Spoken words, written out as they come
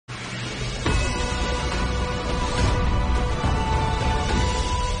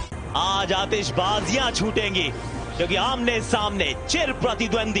आज आतिशबाजियां छूटेंगी क्योंकि आमने सामने चिर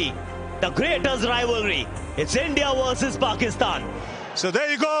प्रतिद्वंदी, the greatest rivalry, it's India versus Pakistan. So there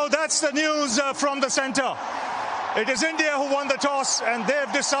you go, that's the news from the center. It is India who won the toss and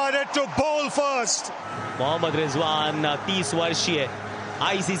they've decided to bowl first. Mohammad Rizwan 30 वर्षीय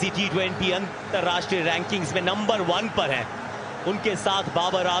ICC T20 अंतरराष्ट्रीय rankings में number 1 पर है. उनके साथ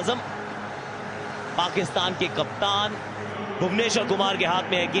बाबर आजम, पाकिस्तान के कप्तान भुवनेश्वर कुमार के हाथ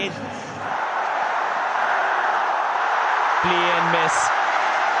में है गेंद. Play and miss.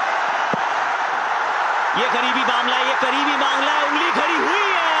 ये करीबी मामला है, ये करीबी मामला है. उंगली खड़ी हुई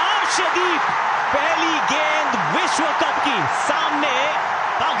है. अर्शदीप, पहली गेंद विश्व कप की, सामने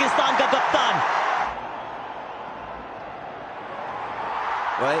पाकिस्तान का कप्तान.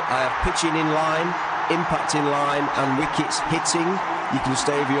 Right, I have pitching in line, impact in line and wickets hitting. You can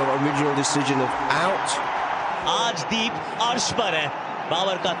stay with your original decision of out. आज दीप अर्श पर है.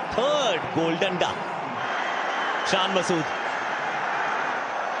 बाबर का 3rd golden duck. Shan Masood,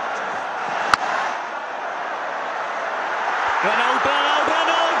 run out, run out, run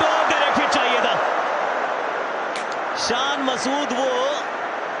out. Direct hit चाहिए था. शान मसूद वो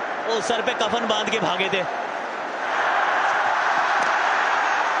sir पे कफन बांध के भागे थे.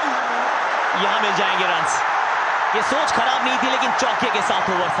 यहां मिल जाएंगे रन्स. ये सोच खराब नहीं थी लेकिन चौके के साथ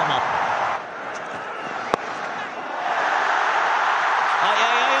ओवर समाप्त.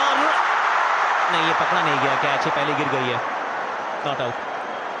 नहीं, ये पकड़ा नहीं गया कैच है, पहले गिर गई है. Not out.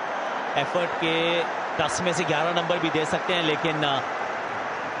 एफर्ट के 10 में से 11 नंबर भी दे सकते हैं लेकिन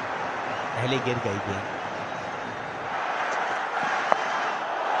पहले गिर गई गेंद.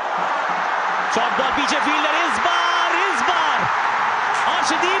 शॉर्ट बॉल, पीछे फील्डर. इस बार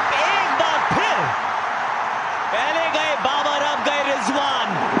अर्शदीप एक बार फिर. पहले गए बाबर, अब गए रिजवान.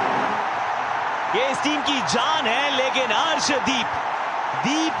 ये इस टीम की जान है लेकिन अर्शदीप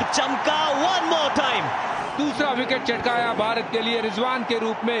चमका. One more time. दूसरा विकेट चटकाया भारत के लिए रिजवान के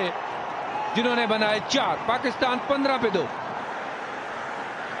रूप में, जिन्होंने बनाए 4. पाकिस्तान 15 पे 2.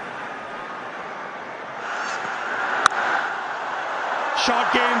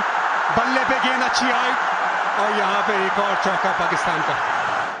 शॉर्ट गेंद, बल्ले पे गेंद अच्छी आई और यहां पे एक और चौका पाकिस्तान का.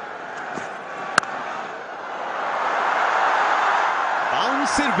 बाउंस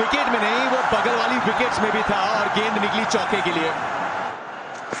सिर्फ विकेट में नहीं, वो बगल वाली विकेट्स में भी था और गेंद निकली चौके के लिए.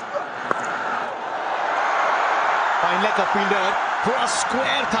 फाइन लेग का फील्डर पूरा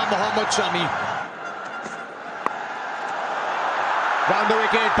स्क्वायर था Mohammed Shami. Down the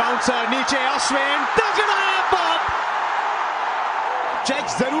wicket, bouncer नीचे, अश्विन चेक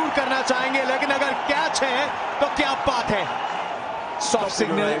जरूर करना चाहेंगे लेकिन अगर कैच है तो क्या बात है. सॉफ्ट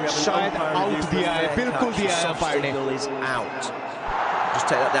सिग्नल शायद आउट दिया है, बिल्कुल दिया है अंपायर ने. Just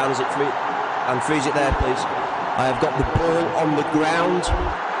take that down as it free and freeze it there, please. I have got the ball on the ground.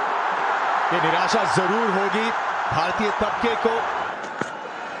 ये निराशा जरूर होगी भारतीय तबके को.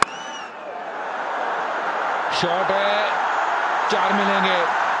 शॉट है, 4 मिलेंगे.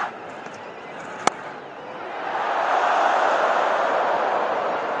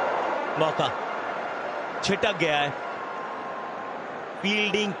 मौका छिटक गया है.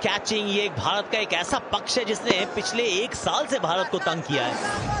 फील्डिंग, कैचिंग, ये भारत का एक ऐसा पक्ष है जिसने पिछले 1 साल से भारत को तंग किया है.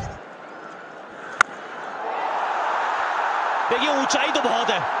 देखिए ऊंचाई तो बहुत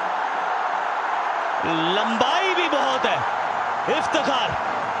है, लंबाई भी बहुत है. इफ्तिखार,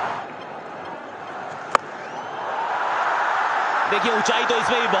 देखिए ऊंचाई तो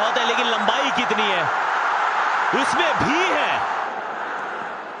इसमें भी बहुत है लेकिन लंबाई कितनी है उसमें भी है.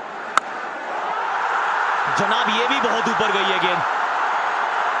 जनाब ये भी बहुत ऊपर गई है गेंद.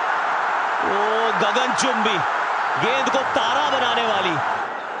 ओ गगनचुंबी, गेंद को तारा बनाने वाली.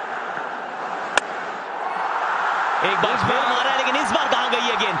 एक बार फिर मारा है लेकिन इस बार कहां गई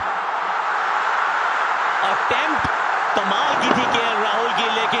है गेंद. अटेम्प्ट कमाल की थी केएल राहुल की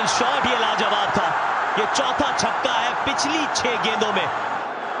लेकिन शॉट ये लाजवाब था. ये चौथा छक्का है पिछली 6 गेंदों में.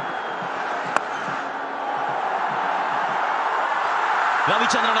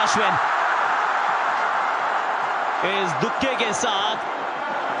 रविचंद्रन अश्विन इस दुक्के के साथ,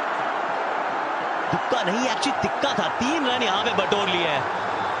 दुक्का नहीं एक्चुअली तिक्का था, 3 रन यहां पे बटोर लिए हैं.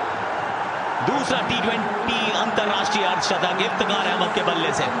 दूसरा T20 अंतरराष्ट्रीय अर्धशतक इफ्तिखार अहमद के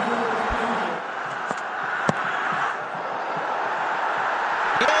बल्ले से.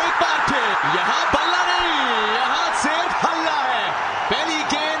 एक बार फिर यहां बल्ला नहीं, यहां सिर्फ हल्ला है. पहली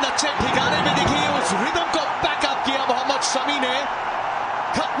गेंद अच्छे ठिकाने में दिखी, उस रिदम को बैकअप किया मोहम्मद शमी ने.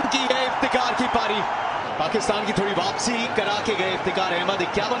 खत्म की है इफ्तिखार की पारी. पाकिस्तान की थोड़ी वापसी करा के गए इफ्तिखार अहमद.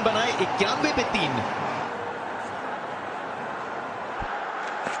 51 बनाए, 91 पे 3.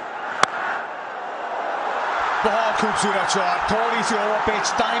 बहुत खूबसूरत शॉट, थोड़ी सी ओवर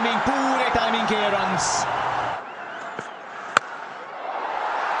पिच टाइमिंग, पूरे टाइमिंग के रन्स।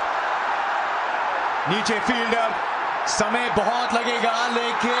 नीचे फील्डर, समय बहुत लगेगा,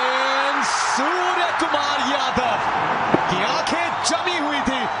 लेकिन सूर्य कुमार यादव की आंखें जमी हुई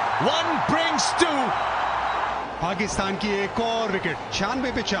थी। 1 brings 2। पाकिस्तान की एक और विकेट,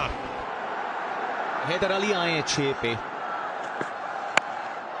 96 पे 4। हैदर अली आए हैं 6 पे।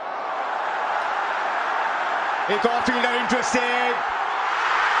 एक और फील्डर इंटरेस्टेड,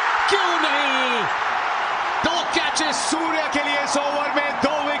 क्यों नहीं? 2 कैचेस सूर्य के लिए इस ओवर में,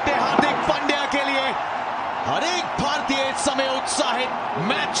 2 विकेट हार्दिक पांड्या के लिए। हर एक भारतीय इस समय उत्साहित,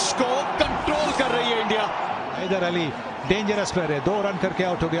 मैच को कंट्रोल कर रही है India. Haider Ali dangerous player है, 2 रन करके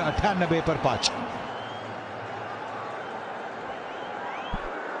आउट हो गया, 98 पर 5।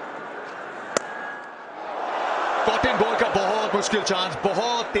 कॉटन बॉल का बहुत मुश्किल चांस,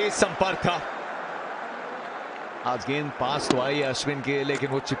 बहुत तेज संपर्क था। आज गेंद पास तो आई अश्विन के, लेकिन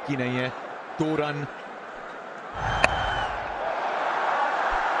वो चिपकी नहीं है। 2 रन,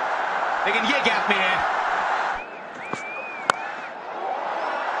 लेकिन ये गैप में है।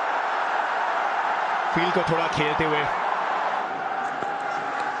 फील्ड को थोड़ा खेलते हुए,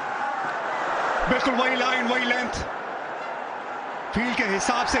 बिल्कुल वही लाइन, वही लेंथ, फील्ड के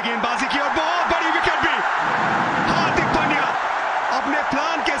हिसाब से गेंदबाजी की और बहुत बड़ी विकेट भी। हार्दिक पांड्या अपने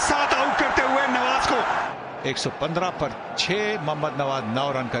प्लान के साथ आउट करते हुए नवाज को। 115 पर 6, मोहम्मद नवाज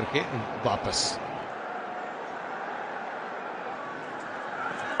 9 रन करके वापस।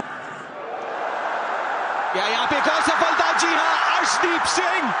 क्या यहाँ पे एक और सफलता? जी हां, अर्शदीप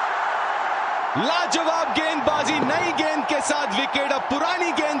सिंह, लाजवाब गेंदबाजी, नई गेंद के साथ विकेट, अब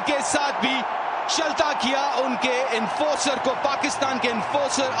पुरानी गेंद के साथ भी चलता किया उनके इन्फोर्सर को, पाकिस्तान के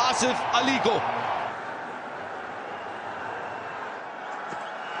इन्फोर्सर आसिफ अली को।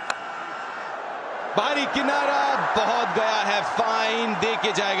 बाहरी किनारा बहुत गया है, फाइन दे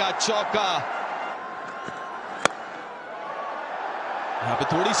के जाएगा चौका। यहां पे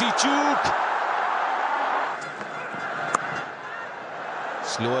थोड़ी सी चूक,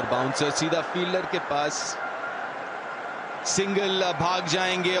 स्लोअर बाउंसर सीधा फील्डर के पास, सिंगल भाग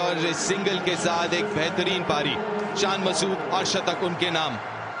जाएंगे और सिंगल के साथ एक बेहतरीन पारी, शान मसूद और शतक उनके नाम।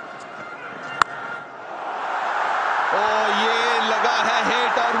 ओ ये लगा है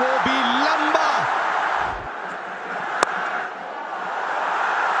हिट, और वो भी लंबा,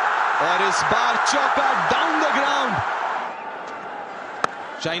 और इस बार चौका down the ground.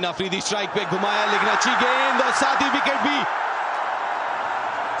 Shaheen Afridi strike पे घुमाया, लेकिन अच्छी गेंद और साथ ही विकेट भी।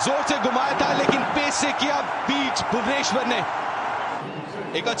 जोर से घुमाया था, लेकिन पेस से किया बीट भुवनेश्वर ने।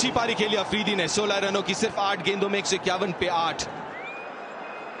 एक अच्छी पारी खेली अफरीदी ने, 16 रनों की सिर्फ 8 गेंदों में 151 पे 8।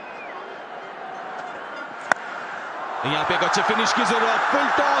 यहां पे एक अच्छे फिनिश की जरूरत, फुल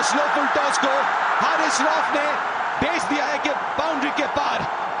टॉस, लो फुल टॉस को हारिस रऊफ ने भेज दिया है कि बाउंड्री के पार।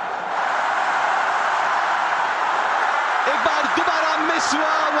 एक बार दोबारा मिस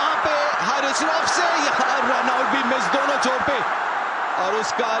हुआ वहां पे हारिस रऊफ से, यहां रन आउट भी मिस, दोनों छोर पे, और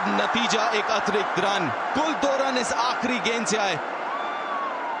उसका नतीजा एक अतिरिक्त रन। कुल 2 रन इस आखिरी गेंद से आए,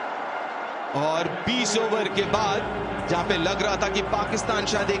 और 20 ओवर के बाद जहां पे लग रहा था कि पाकिस्तान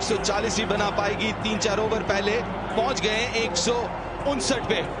शायद 140 ही बना पाएगी, 3-4 ओवर पहले पहुंच गए 159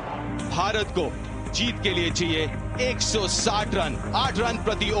 पे। भारत को जीत के लिए चाहिए 160 रन, 8 रन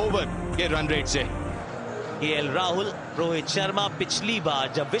प्रति ओवर के रन रेट से। राहुल, रोहित शर्मा, पिछली बार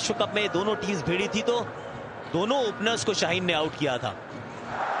जब विश्व कप में दोनों टीम्स भिड़ी थी तो दोनों ओपनर्स को शाहीन ने आउट किया था।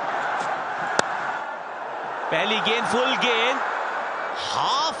 पहली गेंद फुल गेंद,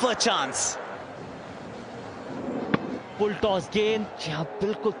 half a chance, full toss गेंद, यहां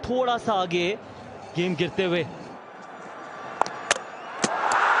बिल्कुल थोड़ा सा आगे गेंद गिरते हुए,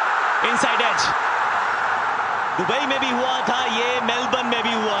 इनसाइड एज। दुबई में भी हुआ था, ये मेलबर्न में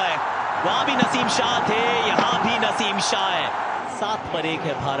भी हुआ है, वहां भी नसीम शाह थे, यहां भी नसीम शाह है। 7 पर 1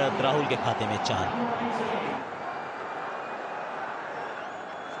 है भारत, राहुल के खाते में 4।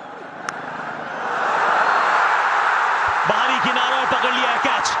 बाहरी किनारों पकड़ लिया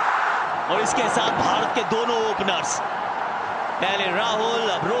कैच, और इसके साथ भारत के दोनों ओपनर्स, पहले राहुल,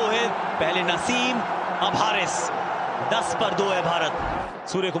 अब रोहित, पहले नसीम, अब हारिस। 10 पर 2 है भारत।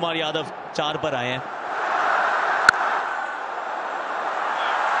 सूर्य कुमार यादव 4 पर आए हैं।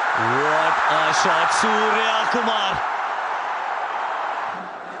 What a shot, Surya Kumar.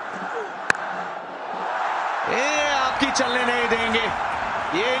 ये आपकी चलने नहीं देंगे,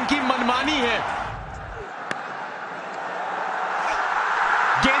 ये इनकी मनमानी है।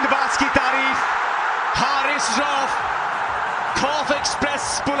 गेंदबाज की तारीफ हारिस रऊफ, खौफ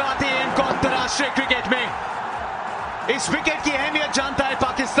एक्सप्रेस बुलाते हैं इनको अंतरराष्ट्रीय क्रिकेट में। इस विकेट की अहमियत जानता है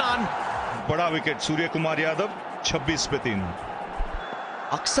पाकिस्तान। बड़ा विकेट सूर्य कुमार यादव 26 पे 3।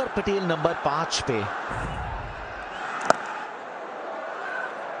 अक्सर पटेल नंबर 5 पे।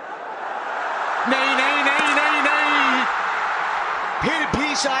 नहीं नहीं नहीं नहीं नहीं, फिर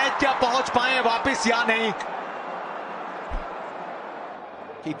भी शायद क्या पहुंच पाए वापस या नहीं।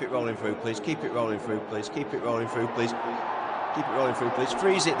 Keep it rolling through, please. Keep it rolling through, please. Keep it rolling through, please. Keep it rolling through, please.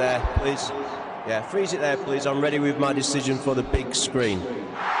 Freeze it there, please. Yeah, freeze it there, please. I'm ready with my decision for the big screen.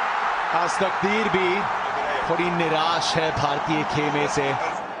 आज तकदीर भी थोड़ी निराश है भारतीय खेमे से।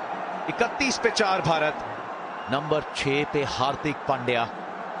 31 पे 4 भारत, नंबर 6 पे हार्दिक पांड्या।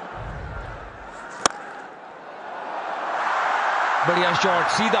 बढ़िया शॉट,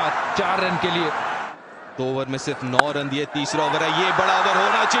 सीधा 4 रन के लिए। 2 ओवर में सिर्फ 9 रन दिए, तीसरा ओवर है, ये बड़ा ओवर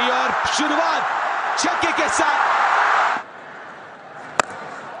होना चाहिए और शुरुआत छक्के के साथ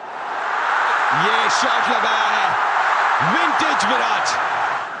ये शॉट लगाया है विंटेज विराट।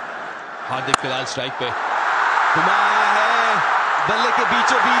 हार्दिक फिलहाल स्ट्राइक पे, घुमाया है बल्ले के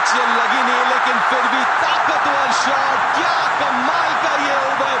बीचों बीच, ये लगी नहीं लेकिन फिर भी ताकतवर शॉट। क्या कमाल का ये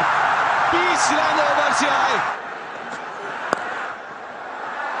ओवर, 20 रन ओवर से आए।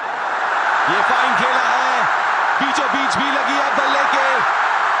 ये फाइन खेला है, बीचों बीच भी लगी है बल्ले के,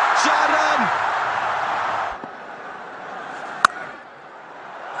 4 रन।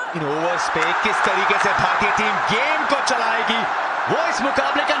 इन ओवर्स पे किस तरीके से भारतीय टीम गेम को चलाएगी, वो इस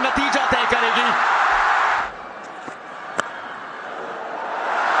मुकाबले का नतीजा तय करेगी।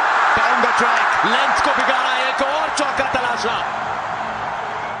 डाउन द ट्रैक, लेंथ को बिगाड़ा, एक और चौका तलाशा।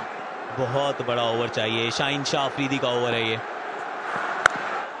 बहुत बड़ा ओवर चाहिए, शाहीन शाह अफरीदी का ओवर है ये।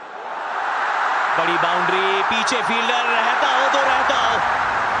 बड़ी बाउंड्री, पीछे फील्डर, रहता हो तो रहता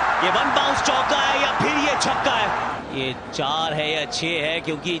हो। ये 1 बाउंस चौका है या फिर ये छक्का है। ये 4 है या 6 है,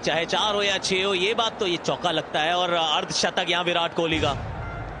 क्योंकि चाहे 4 हो या 6 हो, ये बात तो ये चौका लगता है। और अर्धशतक यहां विराट कोहली का।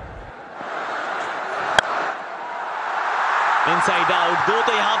 इनसाइड आउट, 2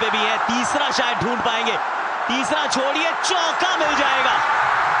 तो यहां पे भी है, तीसरा शायद ढूंढ पाएंगे। तीसरा छोड़िए, चौका मिल जाएगा।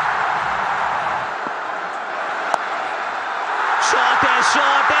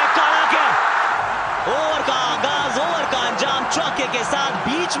 शॉट है, कड़क है। ओवर का आगाज, ओवर का अंजाम चौके के साथ,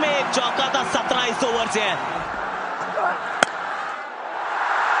 बीच में एक चौका था। 17 इस ओवर से है।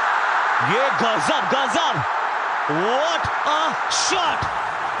 ये गजब गजब, what a shot.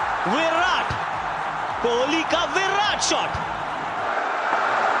 Virat Kohli का विराट शॉट।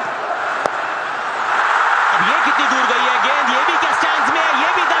 अब ये कितनी दूर गई है गेंद, ये भी क्या स्टैंड्स में है, ये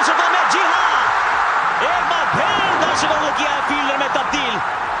भी दर्शकों में। जी हाँ, एक बार फिर दर्शकों को किया है फील्डर में तब्दील।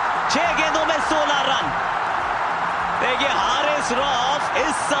 6 गेंदों में 16 रन। देखिए हारिस रऊफ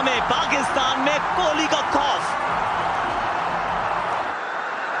इस समय पाकिस्तान में कोहली का खौफ।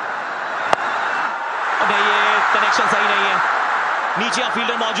 नहीं, ये कनेक्शन सही नहीं है, नीचे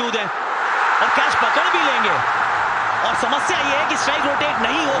फील्डर मौजूद है और कैच पकड़ भी लेंगे। और समस्या यह है कि स्ट्राइक रोटेट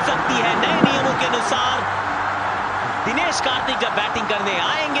नहीं हो सकती है नए नियमों के अनुसार। दिनेश कार्तिक जब बैटिंग करने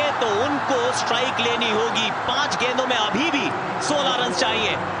आएंगे तो उनको स्ट्राइक लेनी होगी। 5 गेंदों में अभी भी 16 रन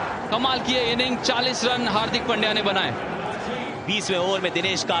चाहिए। कमाल किए इनिंग, 40 रन हार्दिक पांड्या ने बनाए। 20वें ओवर में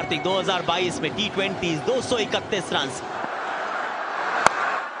दिनेश कार्तिक 2022 में T20 231 रन।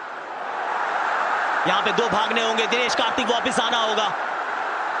 यहां पे 2 भागने होंगे, दिनेश कार्तिक वापस आना होगा।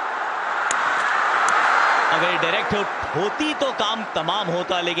 अगर डायरेक्ट होती तो काम तमाम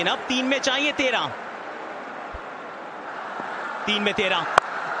होता, लेकिन अब 3 में चाहिए 13। 3 में 13,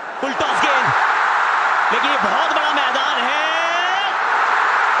 फुल टॉस गेंद, लेकिन ये बहुत बड़ा मैदान है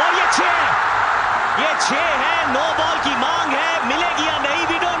और ये 6 है। नो बॉल की मांग है, मिलेगी या नहीं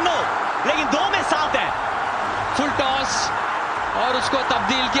वी डोंट नो, लेकिन 2 में 7 है। फुल टॉस और उसको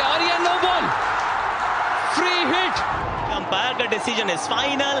तब्दील किया और ये no ball, free hit. Umpire का डिसीजन इज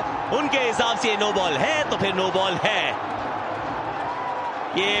फाइनल, उनके हिसाब से नो बॉल है तो फिर नो बॉल है।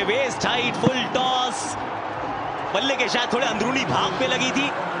 ये वेस्ट हाइट फुल टॉस, बल्ले के शायद थोड़े अंदरूनी भाग पे लगी थी।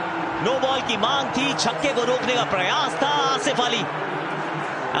 नो बॉल की मांग थी, छक्के को रोकने का प्रयास था आसिफ अली।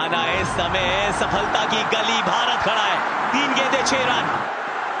 आना इस समय सफलता की गली, भारत खड़ा है। 3 गेंदें 6 रन।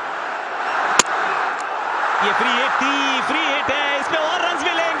 ये फ्री हिट है, इस पे और रन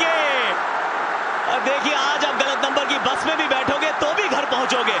मिलेंगे। और देखिए आज आप गलत नंबर की बस में भी बैठोगे तो भी घर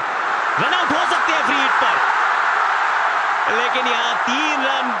पहुंचोगे। रन आउट हो सकते हैं फ्री हिट पर, लेकिन यहां 3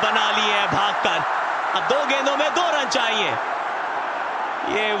 रन बना लिए हैं भागकर। अब 2 गेंदों में 2 रन चाहिए।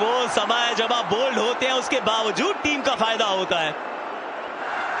 ये वो समय जब आप बोल्ड होते हैं, उसके बावजूद टीम का फायदा होता है।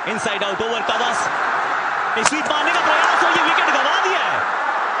 इनसाइड आउट ओवर का बस स्वीप मारने का प्रयास और ये विकेट गंवा दिया है।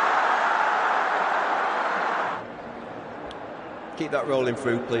 Keep that rolling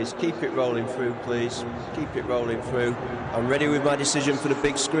through, please. Keep it rolling through, please. Keep it rolling through. I'm ready with my decision for the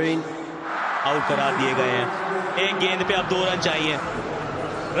big screen. Out करार दिए गए हैं। एक गेंद पे अब 2 रन चाहिए।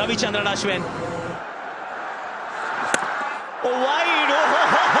 रविचंद्रन अश्विन वाइड,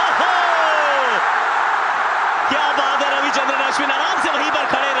 क्या बात है। रविचंद्रन अश्विन आराम से वहीं पर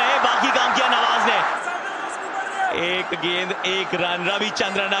खड़े रहे, बाकी काम किया नवाज ने। एक गेंद 1 run.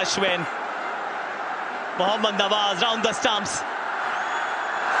 Ravichandran Ashwin, Mohammad Nawaz round the stumps,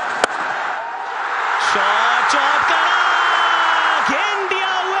 shot करा,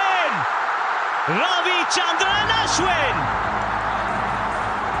 इंडिया विन। रविचंद्रन अश्विन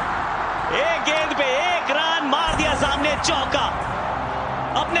एक गेंद पे 1 रन, मार दिया सामने चौका।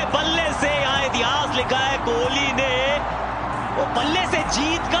 अपने बल्ले से यहाँ इतिहास लिखा है कोहली ने, वो बल्ले से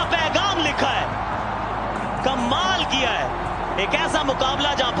जीत का पैगाम लिखा है। कमाल किया है। एक ऐसा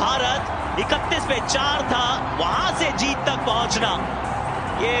मुकाबला जहां भारत 31 पे 4 था, वहां से जीत तक पहुंचना,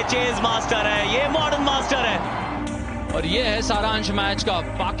 ये चेज मास्टर है, ये मॉडर्न मास्टर है। और ये है सारांश मैच का।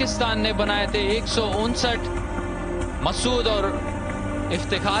 पाकिस्तान ने बनाए थे 159 मसूद और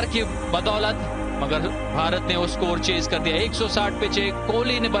इफ्तिखार की बदौलत, मगर भारत ने वो स्कोर चेज कर दिया। 160 पे 6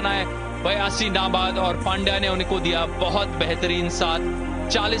 कोहली ने बनाए, 82 नाबाद और पांड्या ने उनको दिया बहुत बेहतरीन साथ।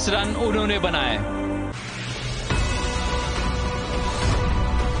 40 रन उन्होंने बनाए।